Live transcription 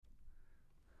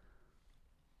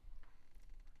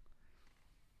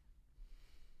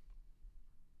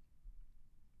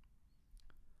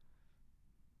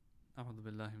أعوذ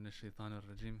بالله من الشيطان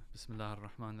الرجيم بسم الله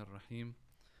الرحمن الرحيم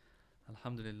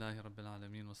الحمد لله رب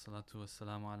العالمين والصلاة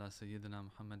والسلام على سيدنا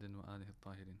محمد وآله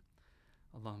الطاهرين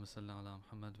اللهم صل على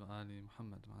محمد وآل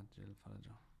محمد وعجل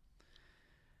فرجه.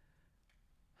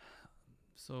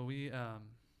 So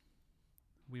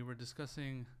we were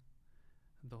discussing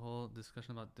the whole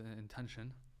discussion about the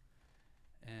intention,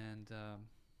 and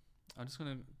I'm just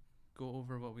going to go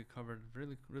over what we covered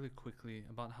really quickly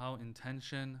about how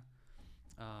intention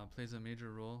plays a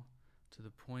major role, to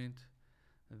the point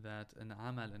that an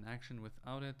amal, an action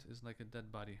without it, is like a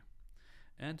dead body,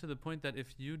 and to the point that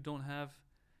if you don't have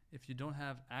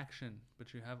action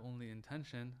but you have only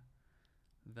intention,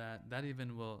 that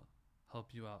even will help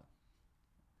you out.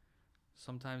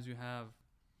 Sometimes you have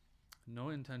no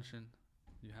intention,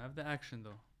 you have the action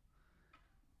though,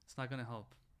 it's not going to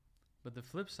help. But the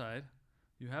flip side,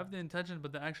 you have the intention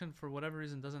but the action for whatever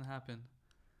reason doesn't happen,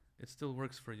 it still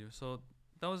works for you. So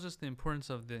that was just the importance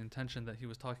of the intention that he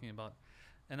was talking about.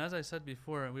 And as I said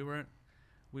before, we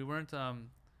weren't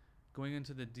going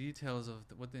into the details of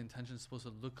what the intention is supposed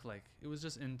to look like. It was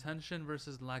just intention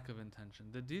versus lack of intention.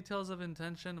 The details of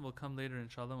intention will come later,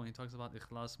 inshallah, when he talks about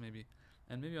ikhlas maybe,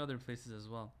 and maybe other places as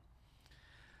well.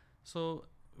 So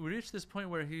we reached this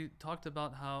point where he talked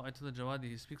about how Ayatollah Jawadi,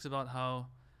 he speaks about how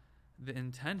the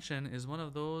intention is one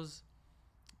of those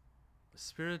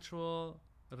spiritual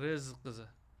rizqs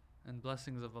and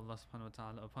blessings of Allah subhanahu wa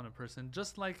ta'ala upon a person,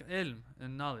 just like ilm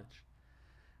and knowledge.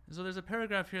 And so there's a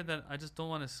paragraph here that I just don't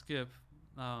want to skip.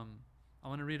 I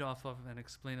want to read off of and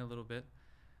explain a little bit.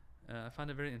 I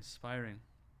find it very inspiring.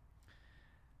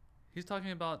 He's talking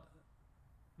about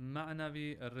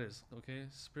ma'navi rizq, okay,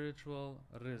 spiritual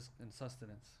rizq and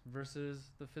sustenance, versus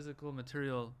the physical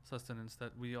material sustenance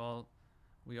that we are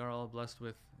all blessed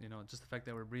with, just the fact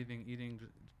that we're breathing, eating,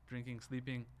 drinking,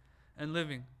 sleeping, and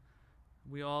living.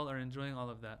 We all are enjoying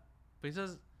all of that. But he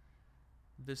says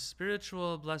the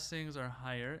spiritual blessings are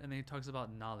higher, and then he talks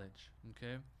about knowledge,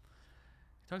 okay?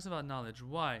 He talks about knowledge.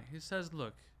 Why? He says,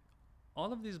 look,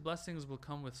 all of these blessings will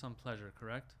come with some pleasure,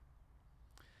 correct?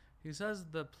 He says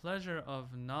the pleasure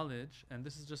of knowledge, and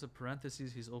this is just a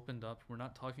parenthesis he's opened up. We're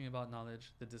not talking about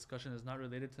knowledge. The discussion is not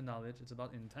related to knowledge. It's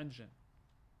about intention.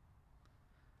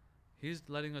 He's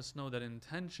letting us know that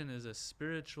intention is a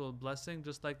spiritual blessing,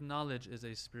 just like knowledge is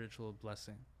a spiritual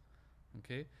blessing.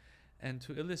 Okay? And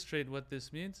to illustrate what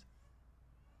this means,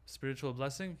 spiritual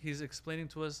blessing, he's explaining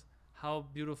to us how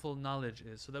beautiful knowledge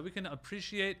is, so that we can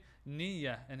appreciate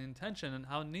niyyah and intention, and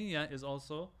how niyyah is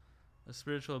also a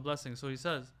spiritual blessing. So he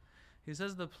says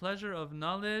the pleasure of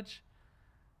knowledge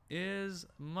is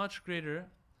much greater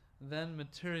than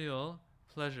material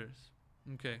pleasures.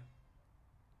 Okay.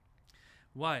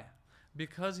 Why?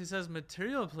 Because he says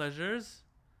material pleasures,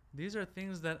 these are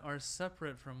things that are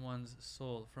separate from one's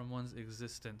soul, from one's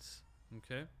existence.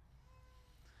 Okay?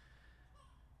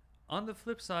 On the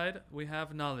flip side, we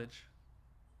have knowledge.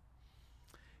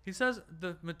 He says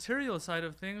the material side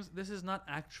of things, this is not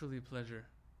actually pleasure.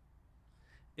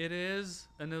 It is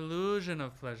an illusion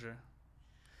of pleasure.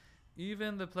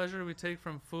 Even the pleasure we take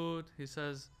from food, he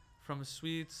says, from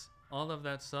sweets, all of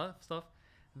that stuff,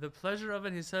 the pleasure of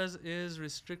it, he says, is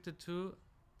restricted to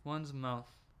one's mouth.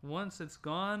 Once it's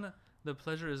gone, the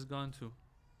pleasure is gone too.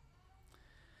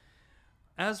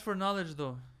 As for knowledge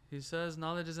though, he says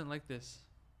knowledge isn't like this.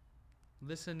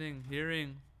 Listening,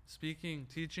 hearing, speaking,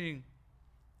 teaching,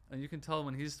 and you can tell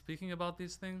when he's speaking about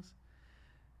these things,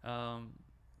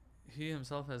 he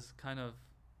himself has kind of,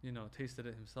 tasted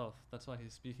it himself. That's why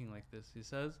he's speaking like this. He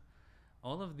says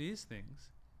all of these things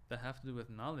that have to do with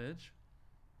knowledge,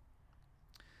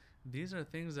 these are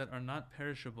things that are not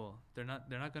perishable. They're not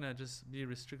going to just be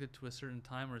restricted to a certain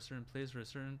time or a certain place or a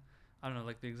certain,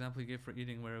 like the example he gave for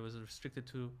eating, where it was restricted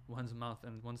to one's mouth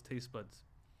and one's taste buds.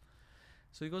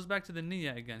 So he goes back to the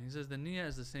niyyah again. He says the niyyah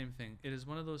is the same thing. It is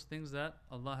one of those things that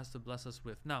Allah has to bless us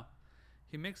with. Now,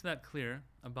 he makes that clear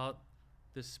about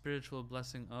this spiritual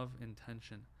blessing of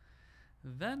intention.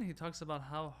 Then he talks about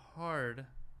how hard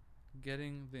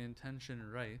getting the intention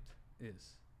right is.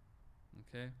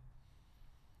 Okay?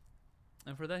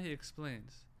 And for that he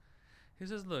explains. He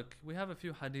says, look, we have a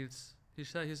few hadiths. He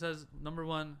says, number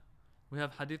one, we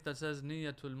have hadith that says,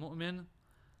 Niyatul mu'min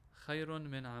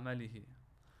khayrun min amalihi.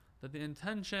 That the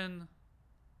intention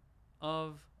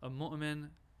of a mu'min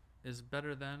is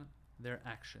better than their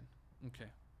action.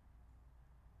 Okay.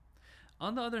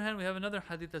 On the other hand, we have another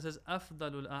hadith that says,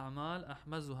 Afdalul a'mal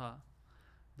ahmazuha.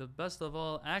 The best of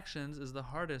all actions is the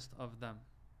hardest of them.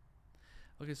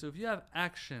 Okay, so if you have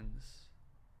actions,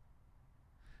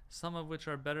 some of which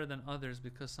are better than others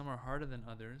because some are harder than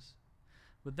others,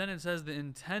 But then it says the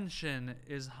intention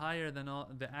is higher than all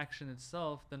the action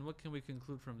itself. Then what can we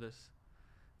conclude from this?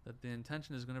 That the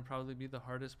intention is going to probably be the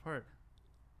hardest part.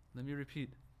 Let me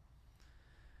repeat.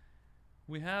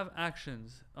 We have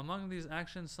actions. Among these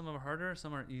actions, some are harder,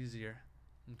 some are easier.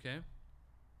 Okay?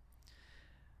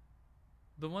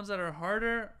 The ones that are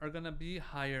harder are going to be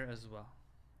higher as well.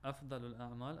 أفضل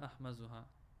الأعمال أحمزها.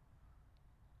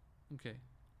 Okay.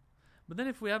 But then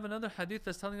if we have another hadith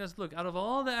that's telling us, look, out of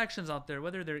all the actions out there,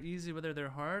 whether they're easy, whether they're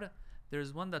hard,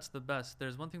 there's one that's the best.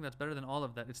 There's one thing that's better than all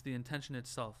of that. It's the intention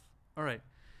itself. All right.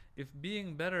 If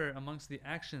being better amongst the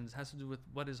actions has to do with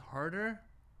what is harder,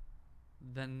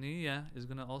 then niyyah is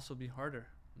going to also be harder.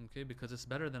 Okay? Because it's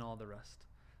better than all the rest.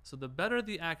 So the better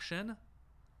the action,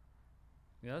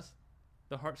 yes,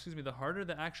 the harder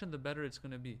the action, the better it's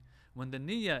going to be. When the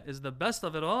niyyah is the best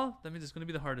of it all, that means it's going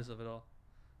to be the hardest of it all.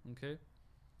 Okay?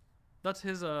 That's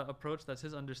his approach, that's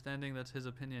his understanding, that's his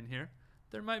opinion here.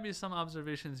 There might be some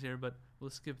observations here, but we'll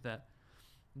skip that.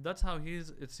 That's how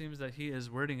it seems that he is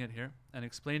wording it here and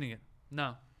explaining it.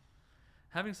 Now,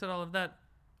 having said all of that,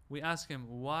 we ask him,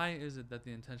 why is it that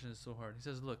the intention is so hard? He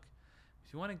says, look,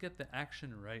 if you want to get the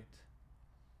action right,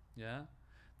 yeah,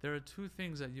 there are two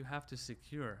things that you have to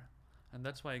secure, and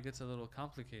that's why it gets a little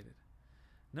complicated.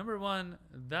 Number one,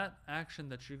 that action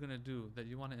that you're going to do, that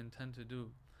you want to intend to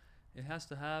do, it has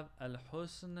to have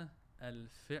al-husn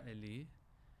al-fi'li,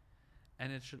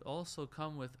 and it should also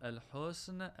come with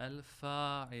al-husn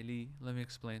al-fa'ili. Let me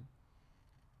explain.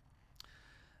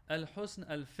 Al-husn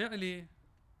al-fi'li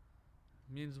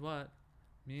means what?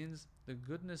 Means the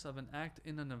goodness of an act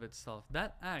in and of itself.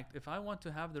 That act, if I want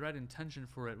to have the right intention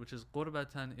for it, which is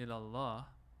qurbatan ilallah,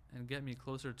 and get me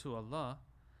closer to Allah,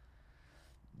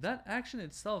 that action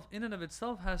itself, in and of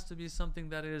itself, has to be something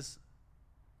that is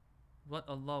what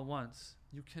Allah wants.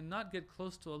 You cannot get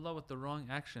close to Allah with the wrong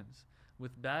actions,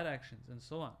 with bad actions, and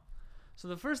so on. So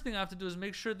the first thing I have to do is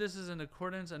make sure this is in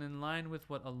accordance and in line with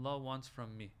what Allah wants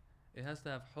from me. It has to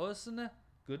have husn,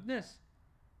 goodness,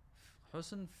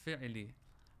 husn fi'li,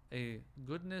 a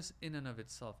goodness in and of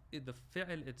itself. The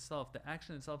fi'l itself, the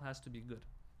action itself has to be good.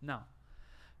 Now,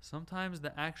 sometimes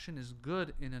the action is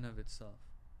good in and of itself,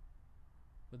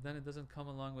 but then it doesn't come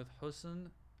along with husn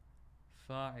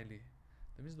fa'ili.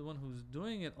 That means the one who's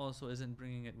doing it also isn't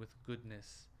bringing it with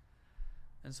goodness.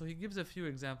 And so he gives a few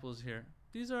examples here.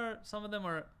 Some of them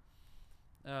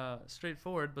are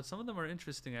straightforward, but some of them are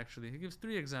interesting actually. He gives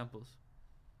 3 examples.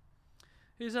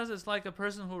 He says it's like a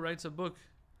person who writes a book.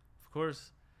 Of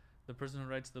course, the person who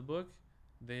writes the book,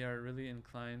 they are really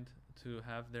inclined to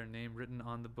have their name written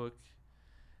on the book.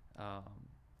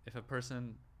 If a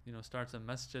person, starts a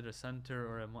masjid, a center,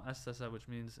 or a mu'assasa, which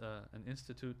means an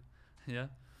institute, yeah,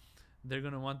 they're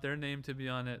going to want their name to be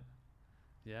on it.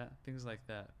 Yeah, things like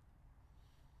that.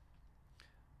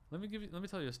 Let me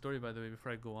tell you a story, by the way,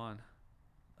 before I go on.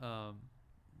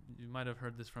 You might have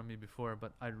heard this from me before,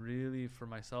 but I really, for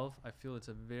myself, I feel it's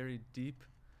a very deep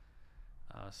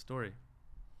story.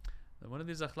 One of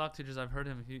these akhlaq teachers, I've heard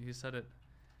him, he said it.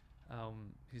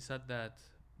 He said that,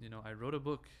 I wrote a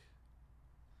book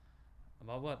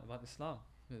about what? About Islam.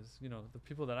 Because, the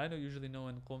people that I usually know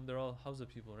in Qom, they're all Hawza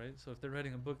people, right? So if they're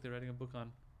writing a book, they're writing a book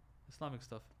on Islamic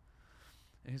stuff.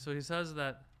 And so he says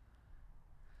that,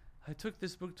 I took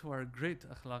this book to our great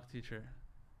akhlaq teacher.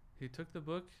 He took the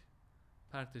book,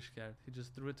 partish kard. He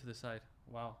just threw it to the side.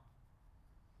 Wow.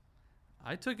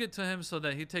 I took it to him so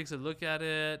that he takes a look at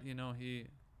it. He,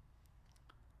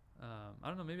 I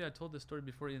don't know, maybe I told this story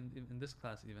before in this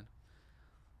class even.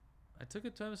 I took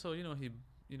it to him so, he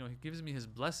gives me his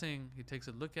blessing. He takes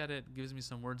a look at it, gives me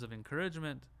some words of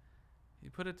encouragement. He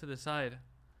put it to the side.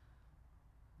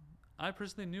 I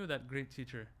personally knew that great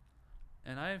teacher.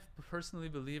 And I personally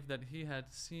believe that he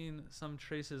had seen some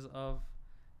traces of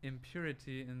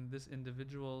impurity in this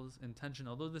individual's intention.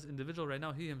 Although this individual right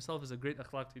now, he himself is a great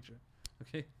akhlaq teacher.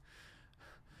 Okay?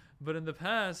 But in the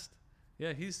past,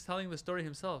 yeah, he's telling the story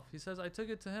himself. He says, I took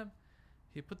it to him.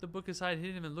 He put the book aside. He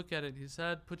didn't even look at it. He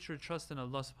said, put your trust in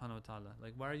Allah subhanahu wa ta'ala.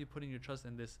 Like, why are you putting your trust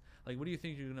in this? Like, what do you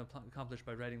think you're going to accomplish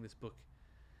by writing this book?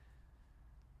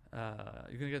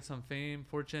 You're going to get some fame,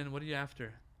 fortune. What are you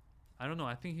after? I don't know.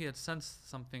 I think he had sensed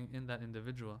something in that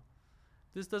individual.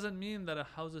 This doesn't mean that a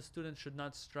Hawza student should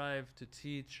not strive to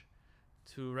teach,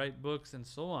 to write books, and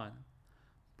so on.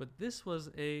 But this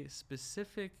was a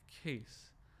specific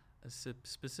case, a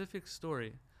specific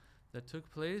story that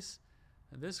took place.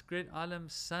 And this great alim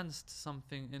sensed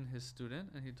something in his student,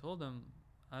 and he told him,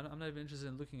 I'm not even interested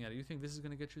in looking at it. You think this is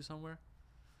going to get you somewhere?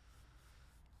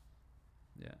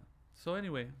 Yeah. So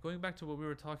anyway, going back to what we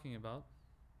were talking about,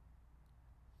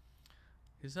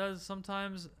 he says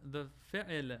sometimes the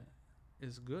fi'l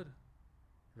is good.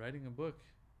 writing a book,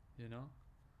 you know,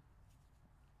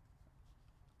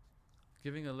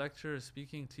 giving a lecture,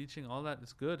 speaking, teaching, all that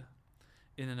is good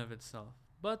in and of itself.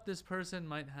 But this person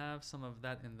might have some of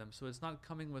that in them. So it's not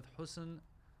coming with husn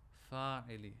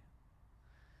fa'ili.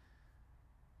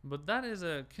 But that is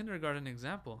a kindergarten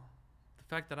example. The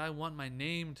fact that I want my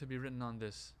name to be written on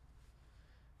this.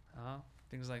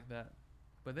 Things like that.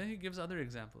 But then he gives other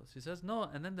examples. He says, no,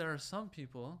 and then there are some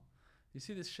people, you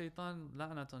see this shaitan,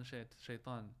 la'nat on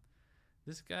shaitan.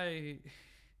 This guy,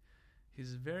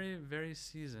 he's very, very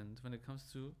seasoned when it comes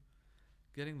to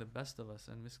getting the best of us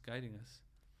and misguiding us.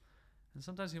 And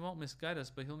sometimes he won't misguide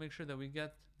us, but he'll make sure that we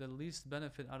get the least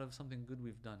benefit out of something good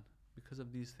we've done because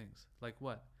of these things. Like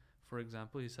what? For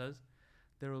example, he says,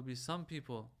 there will be some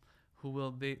people who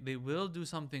will, they will do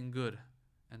something good.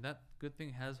 And that good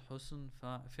thing has husn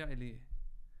fa'ili.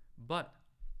 But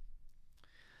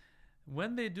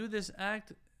when they do this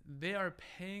act, they are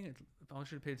paying, I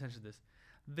want you to pay attention to this.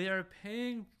 They are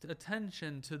paying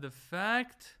attention to the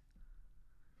fact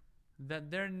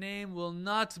that their name will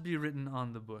not be written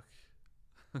on the book.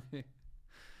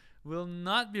 Will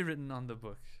not be written on the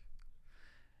book.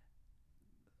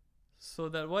 So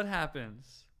that what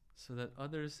happens? So that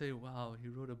others say, wow, he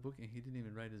wrote a book and he didn't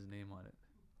even write his name on it.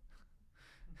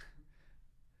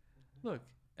 Look,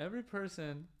 every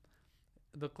person,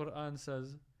 the Quran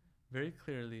says very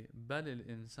clearly, بَلِ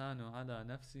الْإِنسَانُ عَلَى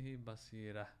نَفْسِهِ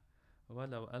بَصِيرَةٌ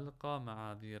وَلَوْ أَلْقَى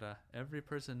مَعَاذِيرَهُ. Every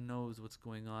person knows what's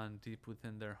going on deep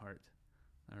within their heart.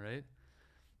 Alright?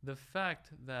 The fact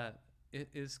that it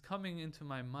is coming into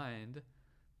my mind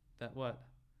that what?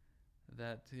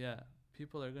 That,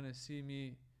 people are going to see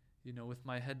me, with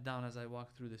my head down as I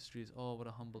walk through the streets. Oh, what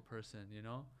a humble person,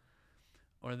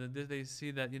 Or that they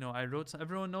see that, I wrote,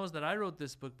 everyone knows that I wrote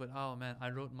this book, but oh man, I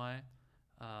wrote my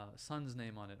son's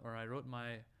name on it, or I wrote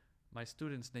my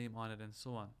student's name on it, and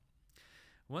so on.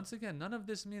 Once again, none of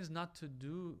this means not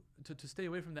to stay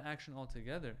away from the action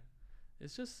altogether.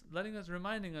 It's just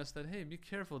reminding us that, hey, be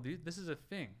careful. This is a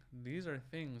thing. These are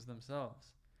things themselves.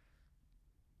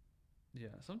 Yeah,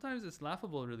 sometimes it's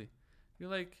laughable, really.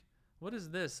 You're like, what is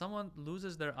this? Someone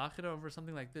loses their akhirah over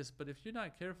something like this. But if you're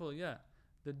not careful,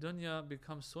 the dunya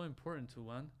becomes so important to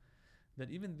one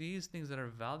that even these things that are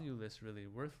valueless, really,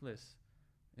 worthless,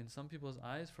 in some people's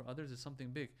eyes, for others, is something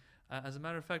big. As a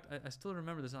matter of fact, I still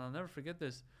remember this, and I'll never forget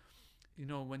this.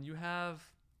 When you have,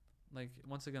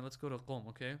 once again, let's go to Qom,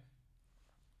 okay?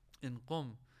 In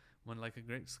Qom, when a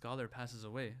great scholar passes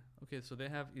away, okay, so they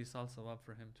have Isal Sawab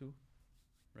for him too,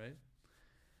 right?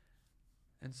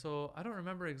 And so I don't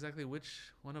remember exactly which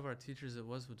one of our teachers it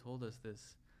was who told us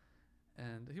this.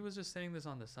 And he was just saying this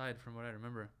on the side from what I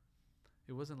remember.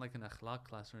 It wasn't like an akhlaq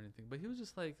class or anything, but he was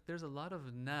just like, there's a lot of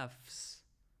nafs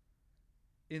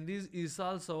in these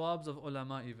Isal Sawabs of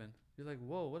ulama even. You're like,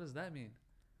 whoa, what does that mean?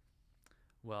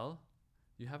 Well,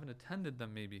 you haven't attended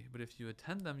them maybe, but if you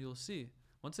attend them, you'll see.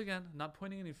 Once again, not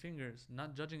pointing any fingers,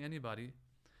 not judging anybody.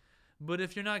 But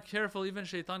if you're not careful, even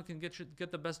shaitan can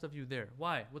get the best of you there.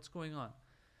 Why? What's going on?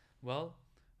 Well,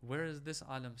 where is this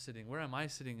alim sitting? Where am I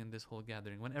sitting in this whole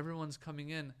gathering? When everyone's coming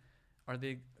in, are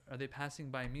they passing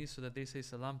by me so that they say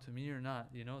salam to me or not?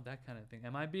 That kind of thing.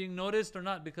 Am I being noticed or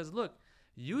not? Because look,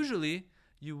 usually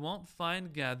you won't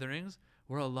find gatherings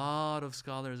where a lot of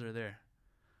scholars are there.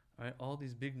 Right, all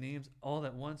these big names all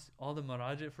at once, all the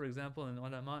marajih, for example, and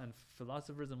ulama and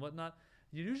philosophers and whatnot.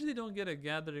 You usually don't get a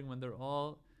gathering when they're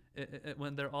all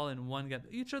in one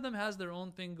gathering. Each of them has their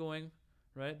own thing going,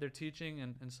 right? They're teaching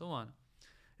and so on.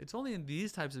 It's only in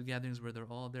these types of gatherings where they're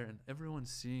all there and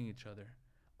everyone's seeing each other.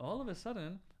 All of a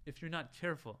sudden, if you're not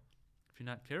careful,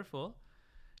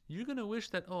 you're gonna wish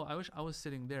that, oh, I wish I was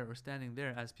sitting there or standing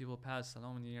there as people pass.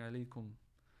 Salamun alaykum.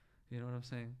 You know what I'm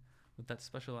saying? With that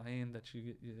special ayn that you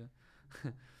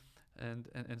get,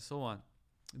 and so on.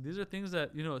 These are things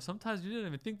that, sometimes you didn't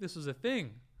even think this was a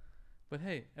thing. But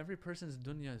hey, every person's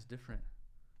dunya is different,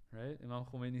 right? Imam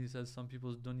Khomeini, he says some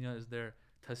people's dunya is their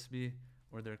tasbih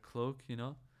or their cloak,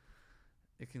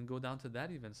 It can go down to that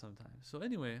even sometimes. So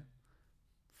anyway,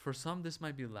 for some this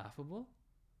might be laughable.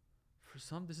 For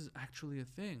some this is actually a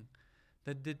thing.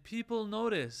 That did people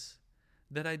notice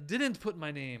that I didn't put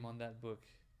my name on that book?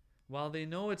 While they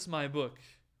know it's my book.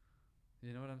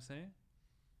 You know what I'm saying?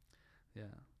 Yeah.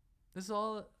 This is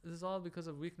all because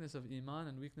of weakness of iman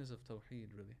and weakness of tawheed,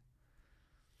 really.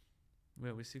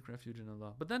 Where we seek refuge in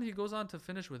Allah. But then he goes on to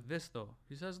finish with this though.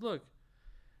 He says, look,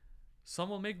 some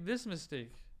will make this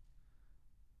mistake.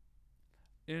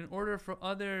 In order for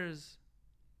others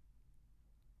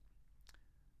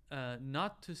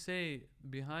not to say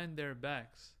behind their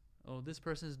backs, oh, this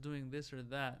person is doing this or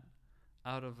that,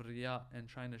 out of riya and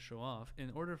trying to show off,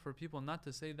 in order for people not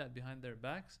to say that behind their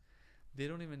backs, they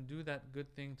don't even do that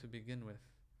good thing to begin with.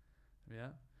 Yeah?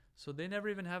 So they never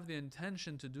even have the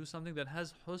intention to do something that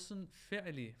has husn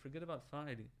fi'li. Forget about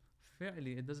fa'ili.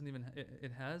 Fi'li, it doesn't even,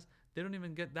 it has. They don't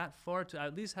even get that far to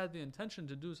at least have the intention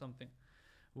to do something.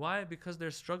 Why? Because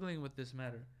they're struggling with this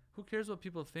matter. Who cares what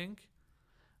people think?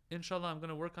 Inshallah, I'm going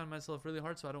to work on myself really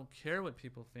hard so I don't care what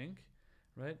people think.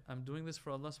 Right? I'm doing this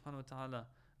for Allah subhanahu wa ta'ala.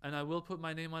 And I will put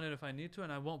my name on it if I need to,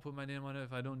 and I won't put my name on it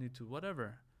if I don't need to.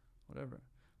 Whatever.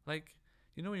 Like,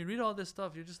 you know, when you read all this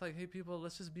stuff, you're just like, hey people,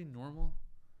 let's just be normal.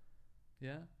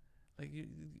 Yeah? Like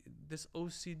this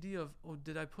OCD of, oh,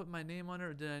 did I put my name on it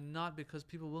or did I not, because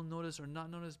people will notice or not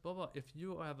notice, blah blah. If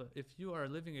you are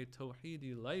living a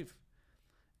tawheedi life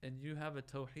and you have a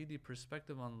tawheedi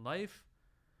perspective on life,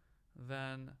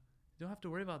 then you don't have to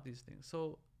worry about these things.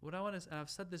 So what I want is, and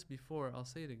I've said this before, I'll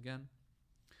say it again.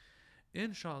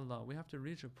 Inshallah, we have to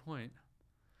reach a point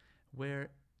where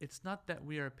it's not that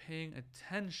we are paying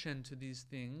attention to these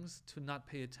things to not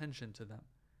pay attention to them.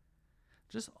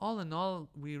 Just all in all,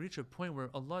 we reach a point where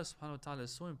Allah subhanahu wa ta'ala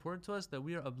is so important to us that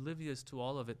we are oblivious to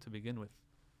all of it to begin with.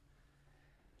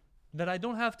 That I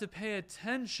don't have to pay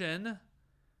attention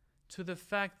to the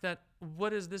fact that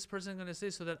what is this person going to say,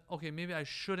 so that, okay, maybe I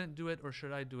shouldn't do it, or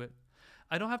should I do it?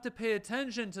 I don't have to pay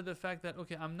attention to the fact that,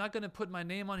 okay, I'm not going to put my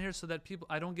name on here so that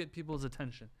I don't get people's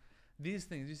attention. These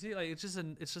things, you see, like it's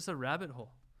just a rabbit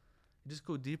hole. You just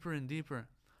go deeper and deeper.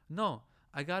 No,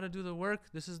 I got to do the work.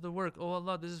 This is the work. Oh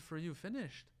Allah, this is for you.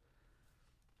 Finished.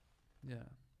 Yeah.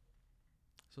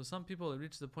 So some people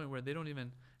reach the point where they don't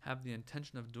even have the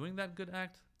intention of doing that good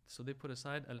act, so they put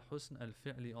aside al-husn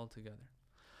al-fi'li altogether.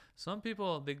 Some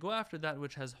people, they go after that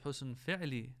which has husn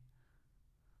fi'li,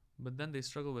 but then they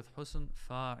struggle with husn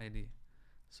fa'ili.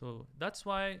 So that's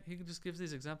why he just gives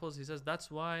these examples. He says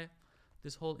that's why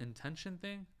this whole intention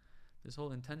thing, this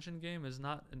whole intention game is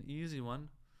not an easy one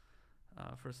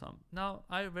for some. Now,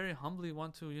 I very humbly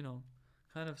want to,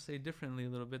 kind of say differently a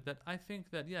little bit, that I think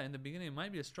that, yeah, in the beginning it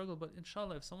might be a struggle, but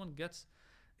inshallah,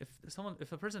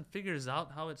 if a person figures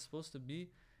out how it's supposed to be, it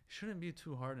shouldn't be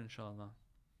too hard, inshallah.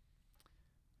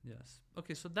 Yes.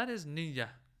 Okay, so that is niyyah,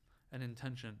 an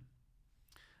intention.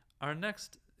 Our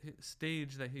next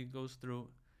stage that he goes through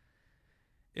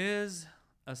is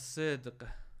as-sidq,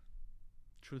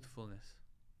 truthfulness.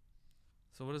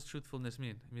 So what does truthfulness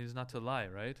mean? It means not to lie,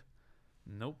 right?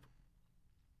 Nope.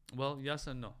 Well, yes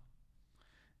and no.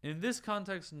 In this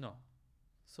context, no.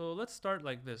 So let's start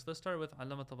like this. Let's start with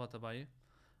Allama Tabatabai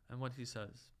and what he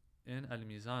says in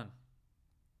Al-Mizan.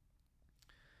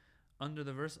 Under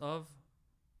the verse of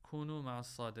Kunu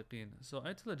ma'as sadiqeen. So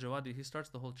Ayatul Jawadi, he starts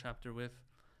the whole chapter with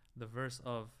the verse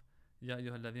of Ya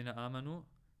ayyuhalladhina amanu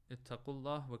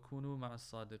ittaqullah wa kunu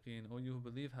ma'as sadiqeen. O you who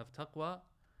believe, have taqwa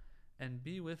and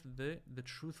be with the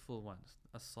truthful ones,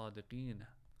 as-sadiqeen.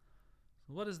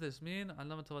 So what does this mean?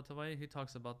 Allama Tabatabai, he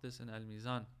talks about this in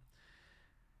Al-Mizan.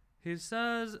 He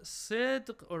says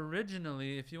sidq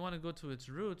originally, if you want to go to its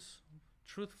roots,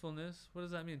 truthfulness, what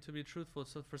does that mean? To be truthful.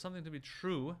 So for something to be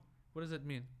true, what does it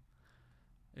mean?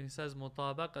 And he says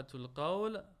mutabaqatul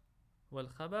qawl wal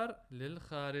khabar lil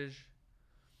kharij.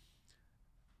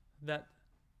 That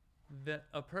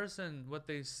a person, what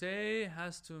they say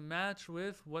has to match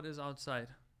with what is outside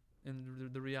in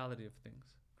the reality of things.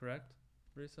 Correct?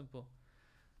 Very simple.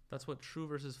 That's what true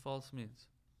versus false means.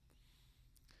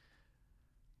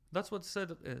 That's what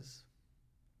sidq is.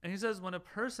 And he says when a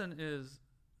person is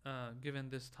given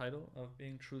this title of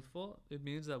being truthful, it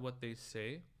means that what they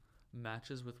say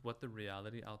matches with what the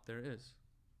reality out there is.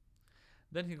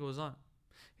 Then he goes on.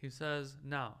 He says,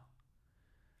 now,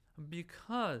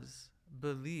 because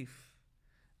belief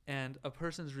and a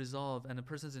person's resolve and a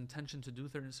person's intention to do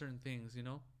certain things,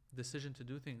 decision to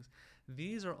do things,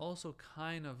 these are also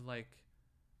kind of like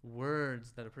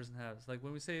words that a person has. Like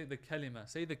when we say the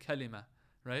kalima,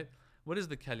 right? What is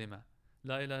the kalima?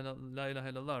 La ilaha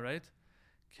illallah, right?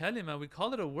 Kalima, we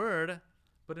call it a word,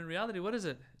 but in reality, what is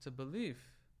it? It's a belief.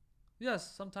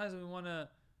 Yes, sometimes we want to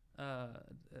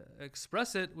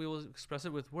express it, we will express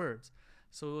it with words.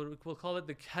 So we'll call it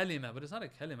the kalima, but it's not a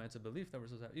kalima, it's a belief that we're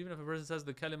supposed to have. Even if a person says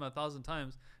the kalima 1,000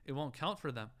 times, it won't count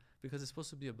for them because it's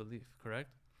supposed to be a belief, correct?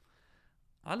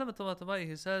 Allama Tabatabai,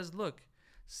 he says, look,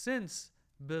 since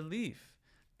belief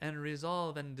and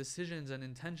resolve and decisions and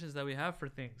intentions that we have for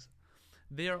things,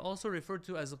 they are also referred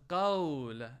to as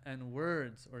qawl and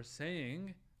words or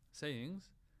sayings.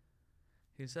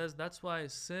 He says that's why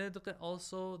sidq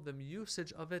also, the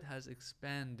usage of it has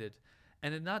expanded.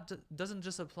 And it doesn't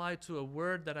just apply to a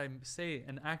word that I say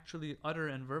and actually utter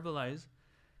and verbalize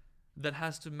that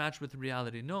has to match with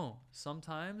reality. No,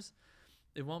 sometimes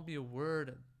it won't be a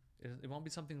word, it won't be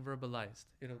something verbalized.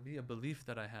 It'll be a belief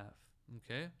that I have.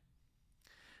 Okay?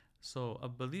 So a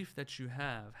belief that you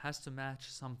have has to match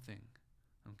something.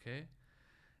 Okay?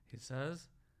 He says,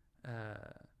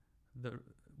 the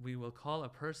we will call a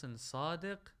person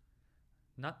sadiq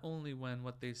not only when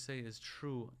what they say is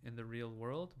true in the real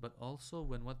world, but also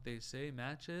when what they say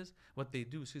matches what they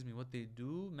do. What they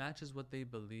do matches what they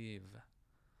believe.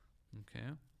 Okay.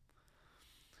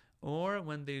 Or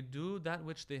when they do that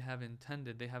which they have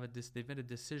intended, they've made a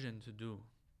decision to do.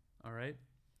 All right.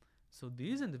 So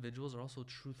these individuals are also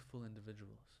truthful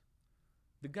individuals.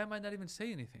 The guy might not even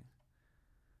say anything,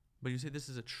 but you say this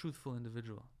is a truthful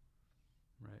individual,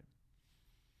 right?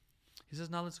 He says,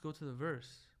 now let's go to the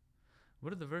verse. What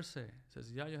did the verse say? It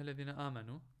says, Ya ayyuhalladhina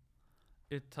amanu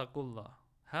ittaqullah.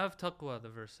 Have taqwa, the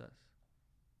verse says.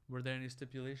 Were there any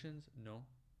stipulations? No.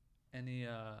 Any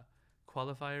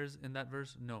qualifiers in that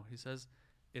verse? No. He says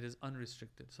it is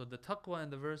unrestricted. So the taqwa in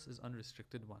the verse is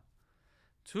unrestricted, one.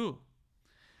 Two,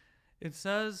 it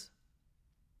says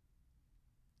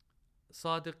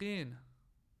sadiqeen.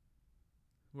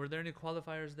 Were there any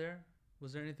qualifiers there?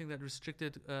 Was there anything that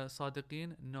restricted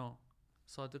sadiqeen? No.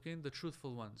 Sadiqeen, the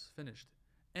truthful ones. Finished.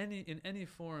 In any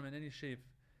form, in any shape.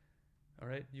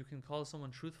 Alright? You can call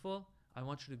someone truthful. I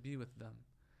want you to be with them.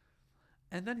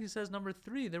 And then he says, number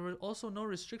 3, there were also no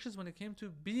restrictions when it came to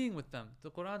being with them.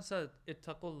 The Quran said,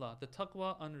 ittaqullah, the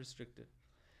taqwa unrestricted.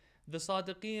 The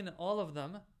sadiqeen, all of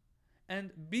them,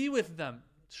 and be with them.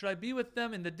 Should I be with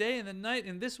them in the day, in the night,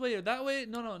 in this way or that way?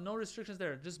 No restrictions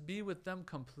there. Just be with them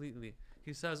completely.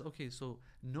 He says, okay, so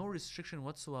no restriction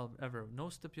whatsoever, no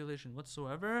stipulation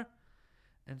whatsoever.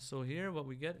 And so here what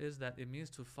we get is that it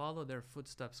means to follow their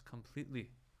footsteps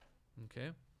completely. Okay?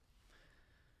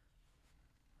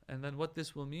 And then what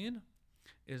this will mean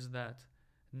is that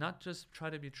not just try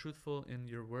to be truthful in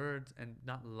your words and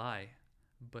not lie,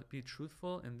 but be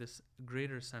truthful in this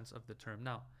greater sense of the term.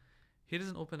 Now, he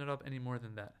doesn't open it up any more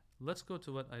than that. Let's go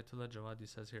to what Ayatollah Jawadi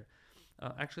says here.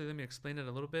 Actually, let me explain it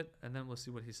a little bit, and then we'll see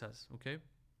what he says, okay?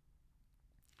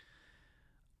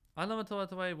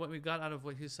 What we got out of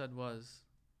what he said was,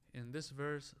 in this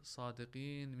verse,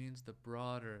 sadiqeen means the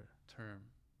broader term,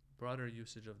 broader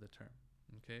usage of the term,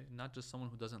 okay? Not just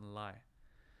someone who doesn't lie,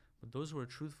 but those who are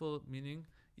truthful, meaning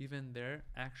even their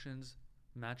actions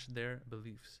match their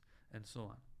beliefs, and so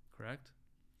on, correct?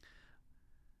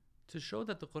 To show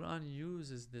that the Quran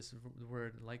uses this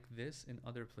word like this in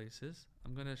other places,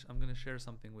 I'm gonna share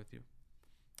something with you.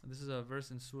 This is a verse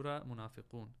in Surah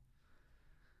Munafiqun.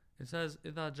 It says,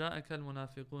 إِذَا جَاءَكَ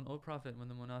الْمُنَافِقُونَ, O Prophet, when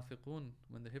the munafiqun,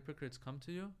 when the hypocrites come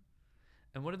to you,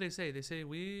 and what do they say? They say,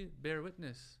 we bear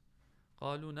witness.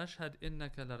 قَالُوا نَشْهَدْ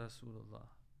إِنَّكَ لَرَسُولُ اللَّهِ.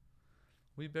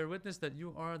 We bear witness that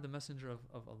you are the messenger of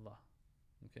Allah.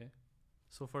 Okay?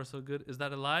 So far so good. Is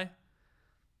that a lie?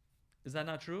 Is that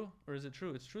not true? Or is it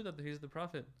true? It's true that he's the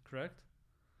Prophet, correct?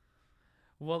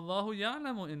 وَاللَّهُ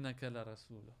يَعْلَمُ إِنَّكَ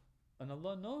لَرَسُولُ. And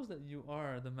Allah knows that you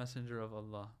are the messenger of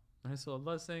Allah. Right? So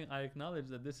Allah is saying, I acknowledge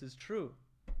that this is true.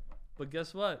 But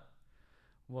guess what?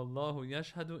 وَاللَّهُ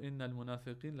يَشْهَدُ إِنَّ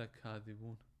الْمُنَافِقِينَ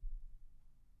لَكَاذِبُونَ.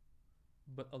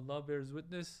 But Allah bears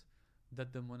witness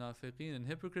that the munafiqeen and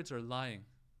hypocrites are lying.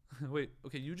 Wait,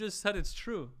 okay, you just said it's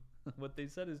true. What they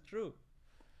said is true.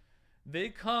 They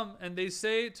come and they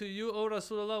say to you, O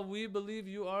Rasulullah, we believe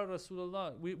you are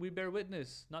Rasulullah. We bear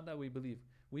witness. Not that we believe.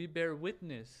 We bear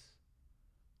witness.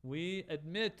 We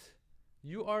admit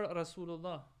you are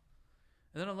Rasulullah.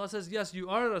 And then Allah says, yes, you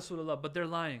are Rasulullah, but they're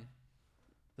lying.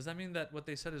 Does that mean that what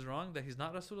they said is wrong? That he's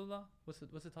not Rasulullah? What's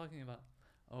it talking about?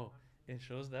 Oh, it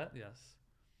shows that, yes.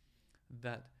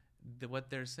 That what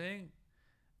they're saying,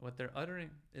 what they're uttering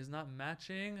is not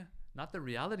matching, not the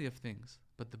reality of things,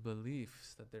 but the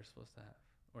beliefs that they're supposed to have,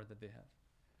 or that they have.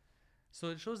 So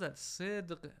it shows that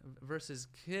sidq versus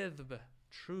kidhb,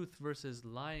 truth versus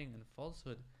lying and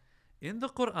falsehood, in the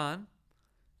Quran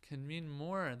can mean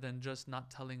more than just not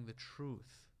telling the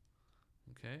truth.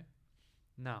 Okay?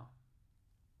 Now,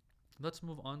 let's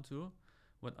move on to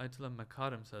what Ayatollah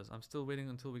Makarim says. I'm still waiting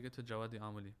until we get to Jawadi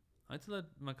Amuli. Ayatollah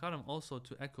Makarim also,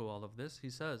 to echo all of this, he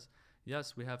says,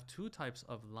 yes, we have 2 types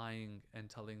of lying and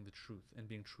telling the truth and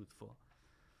being truthful.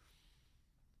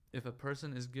 If a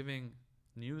person is giving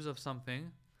news of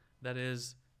something that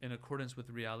is in accordance with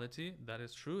reality, that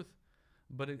is truth.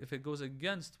 But if it goes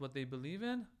against what they believe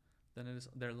in, then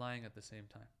they're lying at the same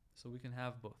time. So we can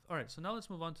have both. Alright, so now let's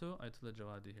move on to Ayatollah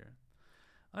Jawadi here.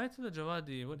 Ayatollah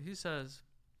Jawadi, what he says,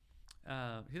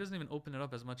 he doesn't even open it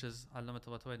up as much as Allama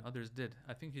Tabatabai and others did.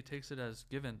 I think he takes it as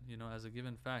given, as a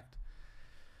given fact.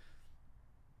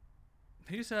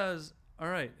 He says,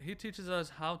 alright, he teaches us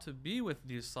how to be with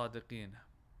these sadiqeen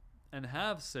and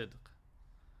have sidq.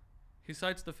 He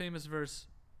cites the famous verse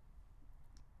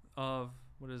of,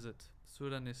 what is it?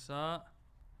 Surah Nisa,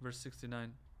 verse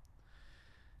 69.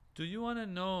 Do you want to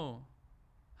know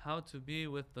how to be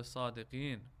with the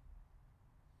Sadiqeen?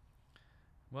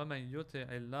 وَمَن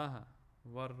يُطِعِ اللَّهَ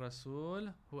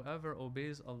وَالرَّسُولَ, whoever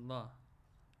obeys Allah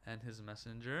and His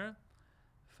Messenger,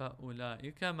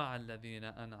 فَأُولَٰئِكَ مَعَ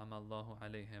الَّذِينَ أَنْعَمَ اللَّهُ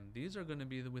عَلَيْهِمْ, these are going to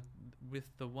be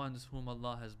with the ones whom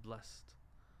Allah has blessed.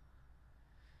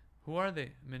 Who are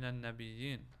they? مِنَ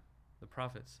النَّبِيِّينَ, the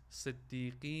prophets.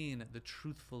 Siddiqeen, the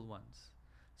truthful ones.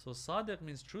 So Sadiq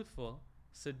means truthful.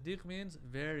 Siddiq means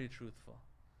very truthful.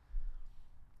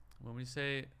 When we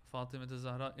say Fatima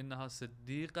Zahra, innaha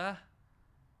Siddiqa,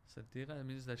 it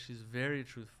means that she's very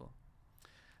truthful.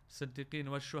 Siddiqeen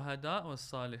wa shuhada wa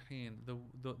salihin,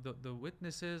 the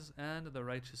witnesses and the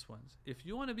righteous ones. If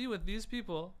you want to be with these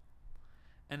people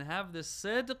and have this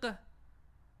sidq,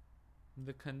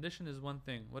 the condition is one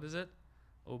thing. What is it?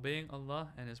 Obeying Allah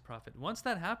and His Prophet. Once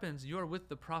that happens, you are with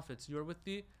the prophets, you are with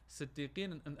the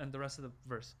Siddiqeen and the rest of the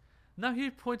verse. Now he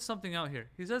points something out here.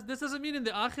 He says this doesn't mean in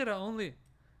the akhirah only.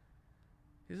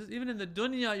 He says even in the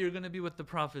dunya you're going to be with the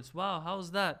prophets. Wow,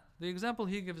 how's that? The example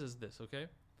he gives is this, okay?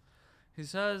 He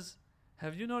says,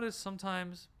 have you noticed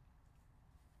sometimes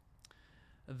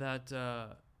that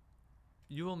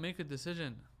you will make a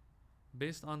decision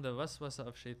based on the waswasa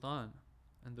of shaitan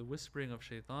and the whispering of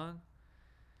shaitan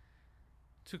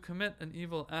to commit an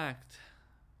evil act,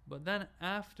 but then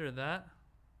after that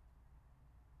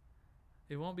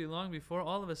it won't be long before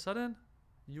all of a sudden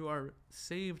you are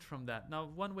saved from that. Now,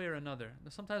 one way or another.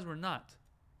 Sometimes we're not.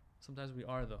 Sometimes we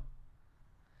are, though.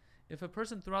 If a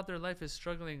person throughout their life is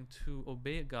struggling to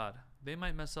obey God, they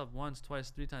might mess up once, twice,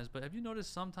 3 times. But have you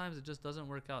noticed sometimes it just doesn't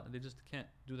work out and they just can't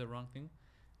do the wrong thing?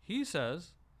 He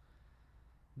says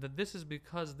that this is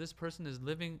because this person is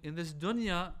living in this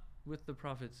dunya with the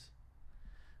prophets.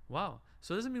 Wow.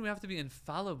 So it doesn't mean we have to be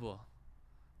infallible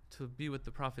to be with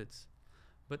the prophets.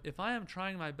 But if I am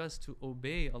trying my best to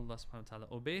obey Allah subhanahu wa ta'ala,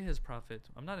 obey His Prophet,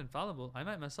 I'm not infallible. I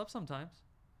might mess up sometimes.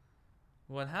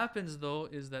 What happens though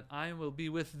is that I will be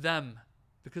with them,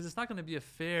 because it's not going to be a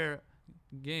fair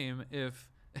game if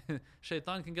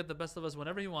shaitan can get the best of us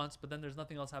whenever he wants, but then there's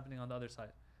nothing else happening on the other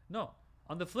side. No.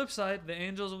 On the flip side, the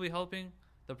angels will be helping,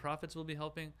 the prophets will be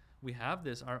helping. We have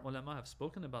this, our ulama have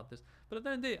spoken about this. But at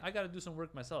the end of the day, I got to do some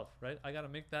work myself, right? I got to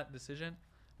make that decision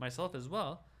myself as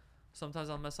well. Sometimes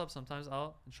I'll mess up, sometimes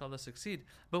I'll, inshallah, succeed.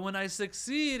 But when I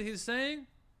succeed, he's saying,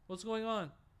 what's going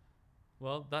on?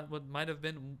 Well, that might have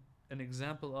been an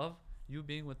example of you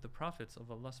being with the prophets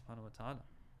of Allah subhanahu wa ta'ala.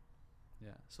 Yeah.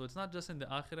 So it's not just in the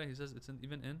akhirah, he says, it's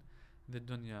even in the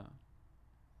dunya.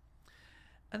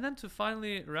 And then to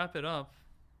finally wrap it up,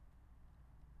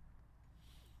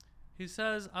 he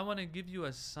says, I want to give you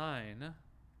a sign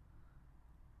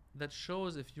that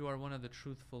shows if you are one of the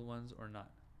truthful ones or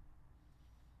not.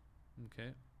 Okay.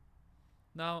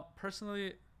 Now,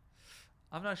 personally,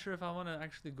 I'm not sure if I want to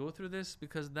actually go through this,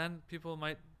 because then people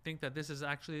might think that this is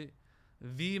actually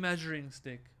the measuring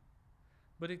stick.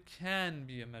 But it can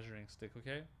be a measuring stick,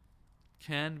 okay?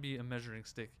 Can be a measuring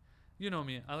stick. You know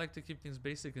me, I like to keep things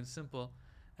basic and simple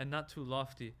and not too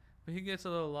lofty. But he gets a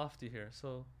little lofty here,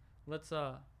 so let's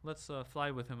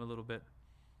fly with him a little bit.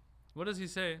 What does he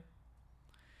say?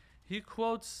 He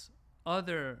quotes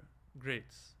other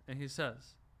greats, and he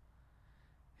says,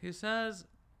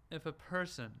 if a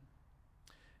person,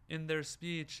 in their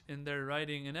speech, in their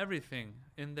writing, in everything,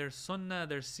 in their sunnah,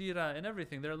 their seerah, in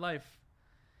everything, their life,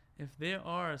 if they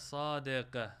are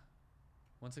sadiq,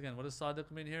 once again, what does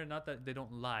sadiq mean here? Not that they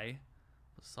don't lie,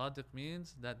 but sadiq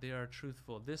means that they are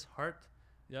truthful. This heart,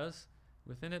 yes,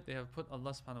 within it they have put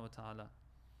Allah subhanahu wa ta'ala.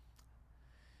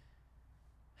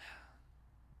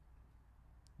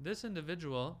 This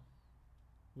individual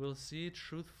will see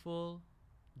truthful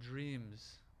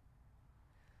dreams.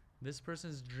 This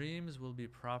person's dreams will be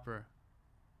proper.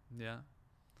 Yeah.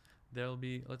 They'll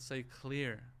be, let's say,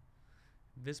 clear.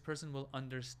 This person will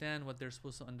understand what they're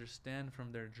supposed to understand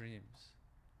from their dreams.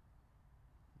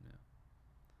 Yeah.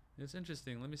 It's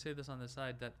interesting. Let me say this on the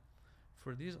side, that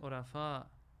for these urafa,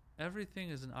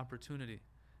 everything is an opportunity.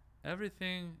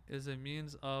 Everything is a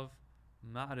means of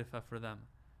ma'rifah for them.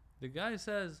 The guy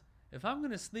says, if I'm going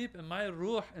to sleep and my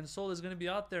ruh and soul is going to be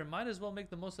out there, might as well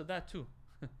make the most of that too.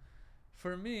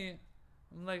 For me,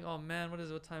 I'm like, oh man, what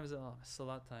time is it? Oh,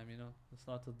 salat time, you know,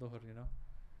 salat al-dhuhr, you know.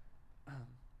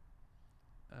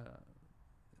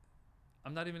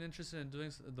 I'm not even interested in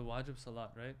doing the wajib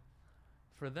salat, right?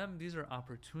 For them, these are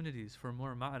opportunities for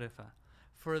more ma'rifah.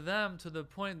 For them, to the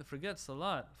point, forget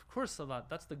salat. Of course, salat,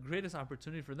 that's the greatest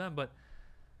opportunity for them. But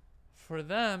for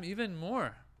them, even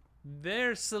more.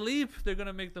 Their sleep, they're going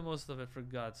to make the most of it, for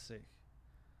God's sake.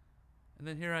 And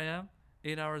then here I am,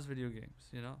 8 hours video games,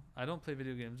 you know? I don't play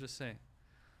video games, just saying.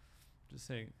 Just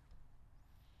saying.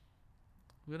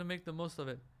 We're gonna make the most of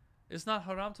it. It's not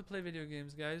haram to play video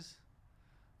games, guys.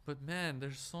 But man,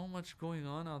 there's so much going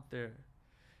on out there.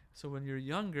 So when you're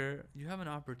younger, you have an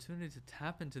opportunity to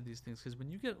tap into these things. Because when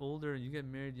you get older, you get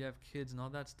married, you have kids and all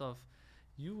that stuff,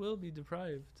 you will be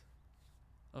deprived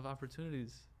of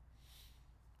opportunities.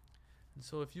 And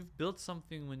so if you've built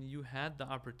something when you had the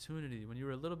opportunity, when you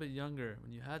were a little bit younger,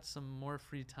 when you had some more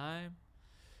free time,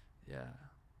 yeah.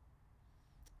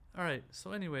 Alright,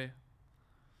 so anyway,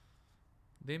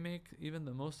 they make even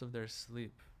the most of their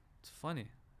sleep. It's funny.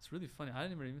 It's really funny. I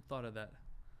didn't even thought of that.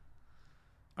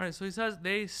 Alright, so he says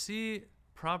they see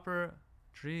proper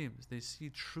dreams. They see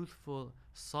truthful,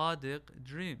 sadiq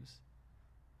dreams.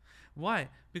 Why?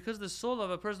 Because the soul of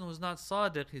a person who's not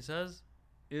sadiq, he says,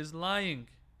 is lying.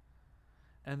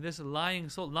 And this lying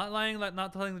soul, not lying like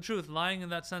not telling the truth, lying in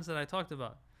that sense that I talked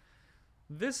about.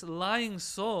 This lying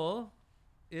soul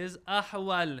is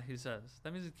ahwal, he says.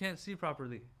 That means it can't see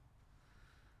properly.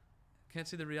 Can't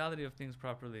see the reality of things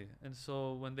properly. And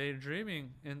so when they're dreaming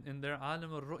in their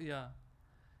alim al-ru'ya,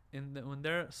 when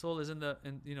their soul is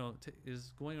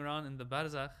is going around in the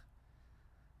barzakh,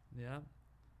 yeah,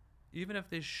 even if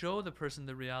they show the person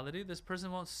the reality, this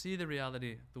person won't see the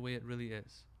reality the way it really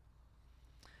is.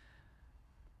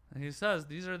 And he says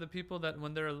these are the people that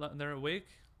when they're awake,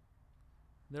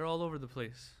 they're all over the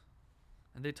place,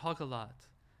 and they talk a lot.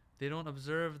 They don't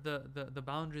observe the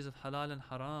boundaries of halal and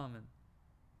haram. And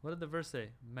what did the verse say?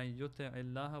 مَن يُطِعِ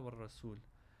اللَّهَ وَالرَّسُولِ.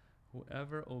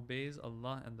 Whoever obeys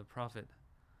Allah and the Prophet.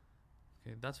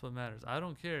 Okay, that's what matters. I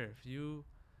don't care if you,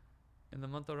 in the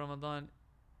month of Ramadan,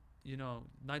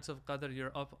 nights of Qadr,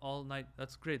 you're up all night.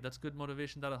 That's great. That's good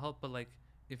motivation. That'll help. But like,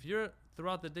 if you're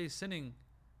throughout the day sinning,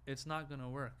 it's not going to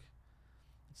work.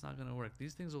 It's not going to work.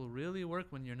 These things will really work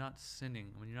when you're not sinning,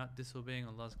 when you're not disobeying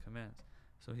Allah's commands.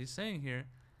 So he's saying here,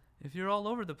 if you're all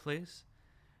over the place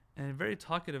and very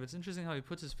talkative, it's interesting how he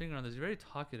puts his finger on this. You're very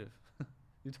talkative.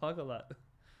 You talk a lot.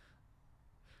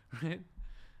 Right?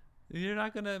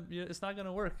 It's not going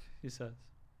to work, he says.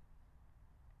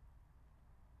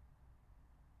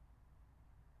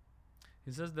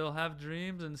 He says they'll have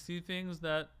dreams and see things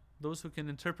that those who can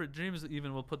interpret dreams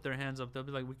even will put their hands up. They'll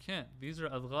be like, we can't. These are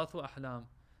adghathu ahlam.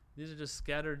 These are just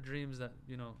scattered dreams that,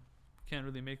 can't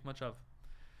really make much of.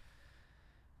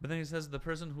 But then he says the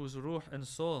person whose ruh and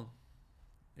soul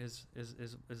is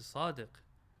sadiq.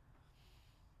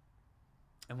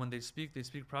 And when they speak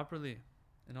properly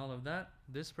and all of that,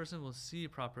 this person will see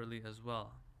properly as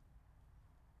well.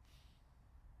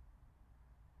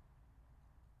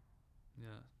 Yeah.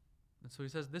 And so he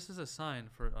says this is a sign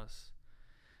for us.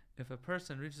 If a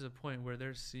person reaches a point where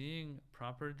they're seeing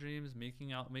proper dreams,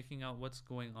 making out what's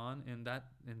going on in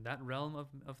that realm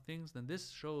of things, then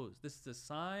this is a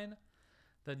sign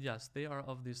that yes, they are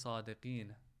of the sadiqeen.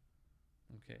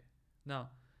 Okay. Now,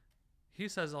 he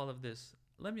says all of this.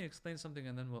 Let me explain something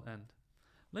and then we'll end.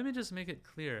 Let me just make it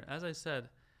clear. As I said,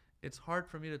 it's hard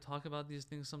for me to talk about these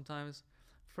things sometimes.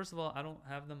 First of all, I don't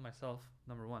have them myself,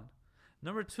 number one.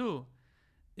 Number two,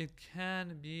 it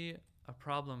can be a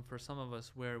problem for some of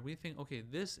us where we think, okay,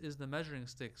 this is the measuring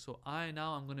stick, so I'm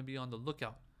going to be on the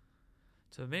lookout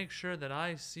to make sure that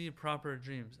I see proper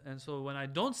dreams. And so when I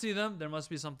don't see them, there must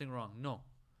be something wrong. No.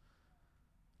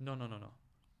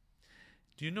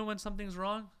 Do you know when something's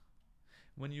wrong?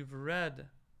 When you've read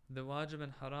the wajib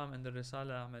and haram and the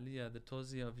risala amaliyah, the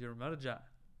tawziyah of your marja',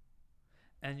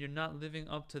 and you're not living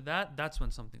up to that, that's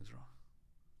when something's wrong.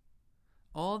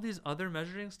 All these other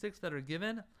measuring sticks that are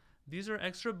given, these are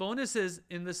extra bonuses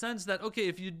in the sense that, okay,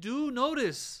 if you do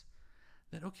notice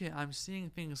that, okay, I'm seeing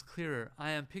things clearer,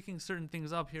 I am picking certain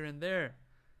things up here and there,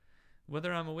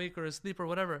 whether I'm awake or asleep or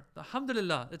whatever,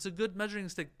 alhamdulillah, it's a good measuring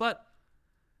stick. But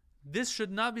this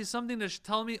should not be something that should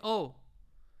tell me, oh,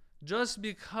 just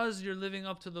because you're living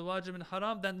up to the wajib and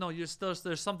haram, then no,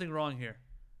 there's something wrong here.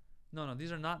 No,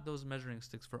 these are not those measuring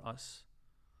sticks for us.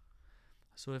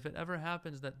 So if it ever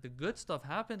happens that the good stuff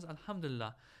happens,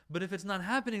 alhamdulillah. But if it's not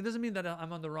happening, it doesn't mean that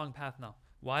I'm on the wrong path now.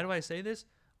 Why do I say this?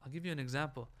 I'll give you an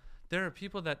example. There are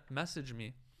people that message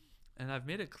me, and I've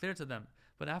made it clear to them.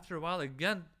 But after a while,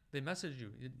 again, they message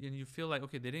you, and you feel like,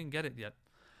 okay, they didn't get it yet.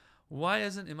 Why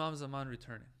isn't Imam Zaman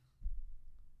returning?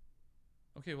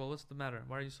 Okay, well, what's the matter?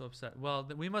 Why are you so upset? Well,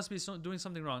 we must be doing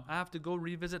something wrong. I have to go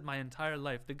revisit my entire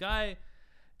life. The guy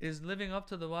is living up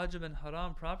to the wajib and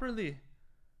haram properly,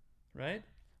 right?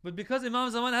 But because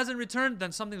Imam Zaman hasn't returned,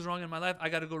 then something's wrong in my life. I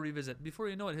got to go revisit. Before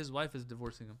you know it, his wife is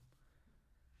divorcing him.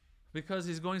 Because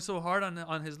he's going so hard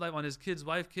on his life, on his kids,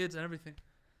 wife, kids, and everything.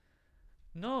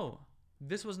 No,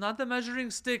 this was not the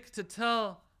measuring stick to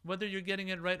tell whether you're getting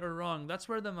it right or wrong. That's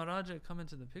where the maraja come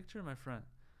into the picture, my friend.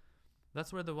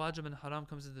 That's where the wajib and haram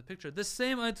comes into the picture. This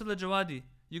same Ayatul Jawadi,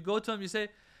 you go to him, you say,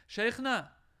 Shaykhna,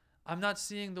 I'm not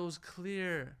seeing those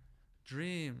clear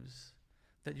dreams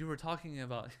that you were talking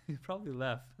about. He probably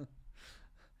laugh.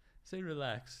 Say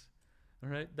relax.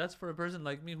 Alright? That's for a person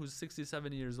like me who's 60,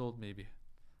 70 years old maybe.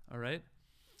 Alright?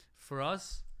 For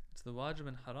us, it's the wajib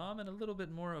and haram and a little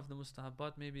bit more of the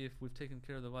mustahabat maybe if we've taken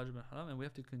care of the wajib and haram, and we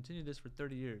have to continue this for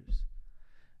 30 years.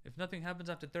 If nothing happens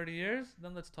after 30 years,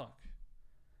 then let's talk.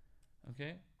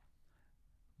 Okay?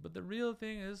 But the real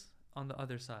thing is on the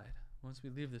other side, once we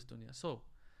leave this dunya. So,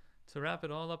 to wrap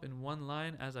it all up in one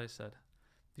line, as I said,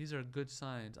 these are good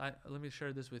signs. Let me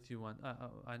share this with you.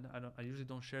 I usually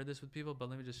don't share this with people, but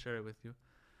let me just share it with you.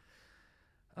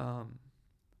 I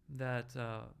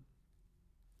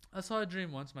saw a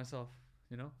dream once myself.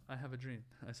 I have a dream.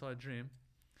 I saw a dream,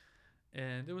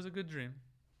 and it was a good dream.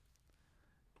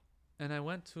 And I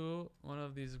went to one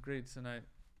of these greats and I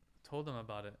told him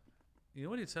about it. You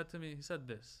know what he said to me? He said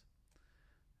this.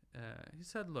 He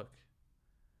said, look,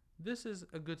 this is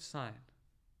a good sign.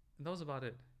 And that was about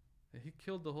it. He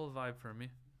killed the whole vibe for me.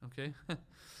 Okay?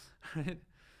 Right?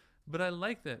 But I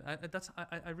liked it.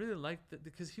 I really liked it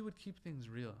because he would keep things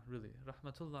real, really.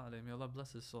 Rahmatullah alayhi, may Allah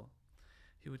bless his soul.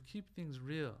 He would keep things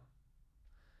real.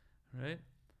 Right?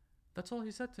 That's all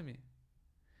he said to me.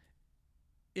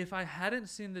 If I hadn't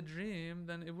seen the dream,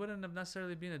 then it wouldn't have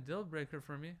necessarily been a deal breaker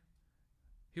for me.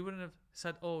 He wouldn't have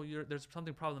said, oh, there's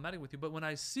something problematic with you. But when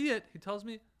I see it, he tells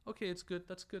me, okay, it's good,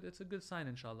 that's good, it's a good sign,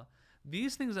 inshallah.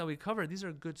 These things that we cover, these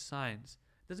are good signs.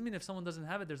 Doesn't mean if someone doesn't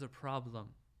have it, there's a problem.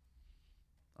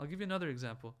 I'll give you another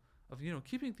example of,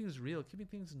 keeping things real, keeping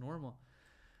things normal.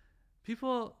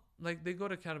 People, they go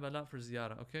to Karbala for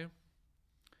ziyarah, okay?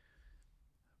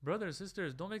 Brothers,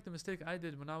 sisters, don't make the mistake I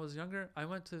did when I was younger. I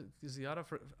went to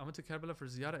Karbala for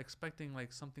ziyarah expecting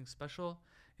something special,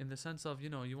 in the sense of,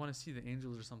 you want to see the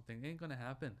angels or something. It ain't gonna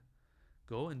happen.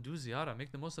 Go and do ziyarah,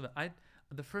 make the most of it.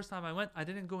 The first time I went, I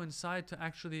didn't go inside to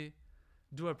actually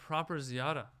do a proper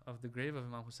ziyarah of the grave of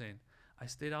Imam Hussein. I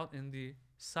stayed out in the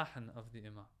sahn of the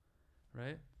Imam,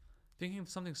 right? Thinking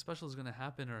something special is gonna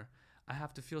happen, or I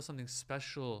have to feel something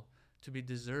special to be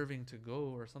deserving to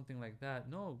go, or something like that.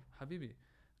 No, Habibi.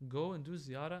 Go and do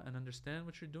ziyarah and understand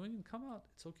what you're doing and come out.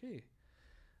 It's okay.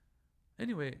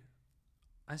 Anyway,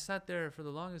 I sat there for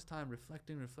the longest time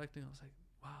reflecting. I was like,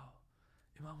 wow,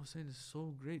 Imam Hussein is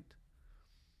so great.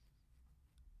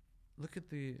 Look at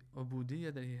the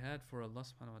ubudiyya that he had for Allah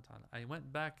subhanahu wa ta'ala. I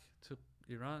went back to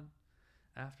Iran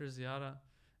after ziyarah,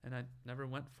 and I never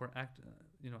went for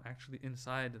actually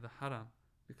inside the haram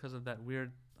because of that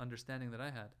weird understanding that I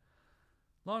had.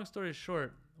 Long story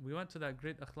short, we went to that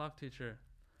great akhlaq teacher.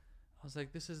 I was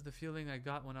like, this is the feeling I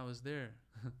got when I was there.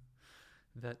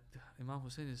 That Imam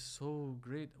Hussein is so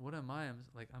great. What am I?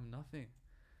 I'm nothing.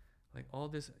 All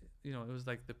this, it was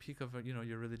the peak of,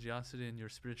 your religiosity and your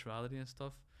spirituality and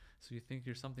stuff. So you think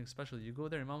you're something special. You go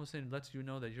there, Imam Hussein lets you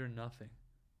know that you're nothing.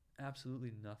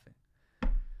 Absolutely nothing.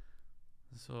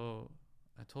 So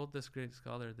I told this great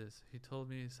scholar this. He told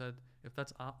me, he said, if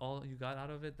that's all you got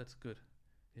out of it, that's good.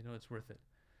 It's worth it.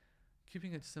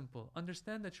 Keeping it simple.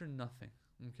 Understand that you're nothing.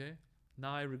 Okay?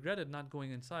 Now I regretted not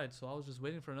going inside, so I was just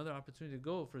waiting for another opportunity to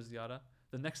go for ziyarah.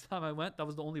 The next time I went, that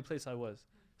was the only place I was.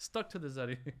 Stuck to the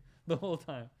zari the whole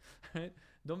time. Right?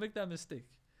 Don't make that mistake.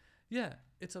 Yeah,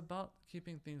 it's about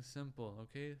keeping things simple,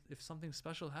 okay? If something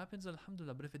special happens,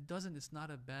 alhamdulillah. But if it doesn't, it's not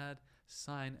a bad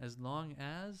sign, as long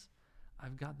as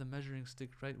I've got the measuring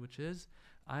stick right, which is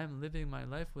I am living my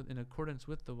life in accordance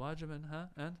with the wajib and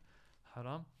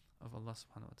haram of Allah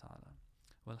subhanahu wa ta'ala.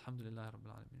 Walhamdulillah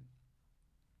rabbil alameen.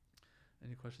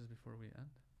 Any questions before we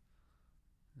end?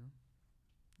 No?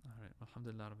 Alright.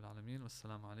 Alhamdulillah rabbil alameen.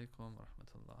 Wassalamu alaikum wa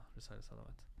rahmatullah. Recite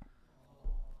salawat.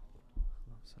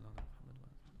 Allahumma salli ala Muhammad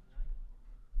wa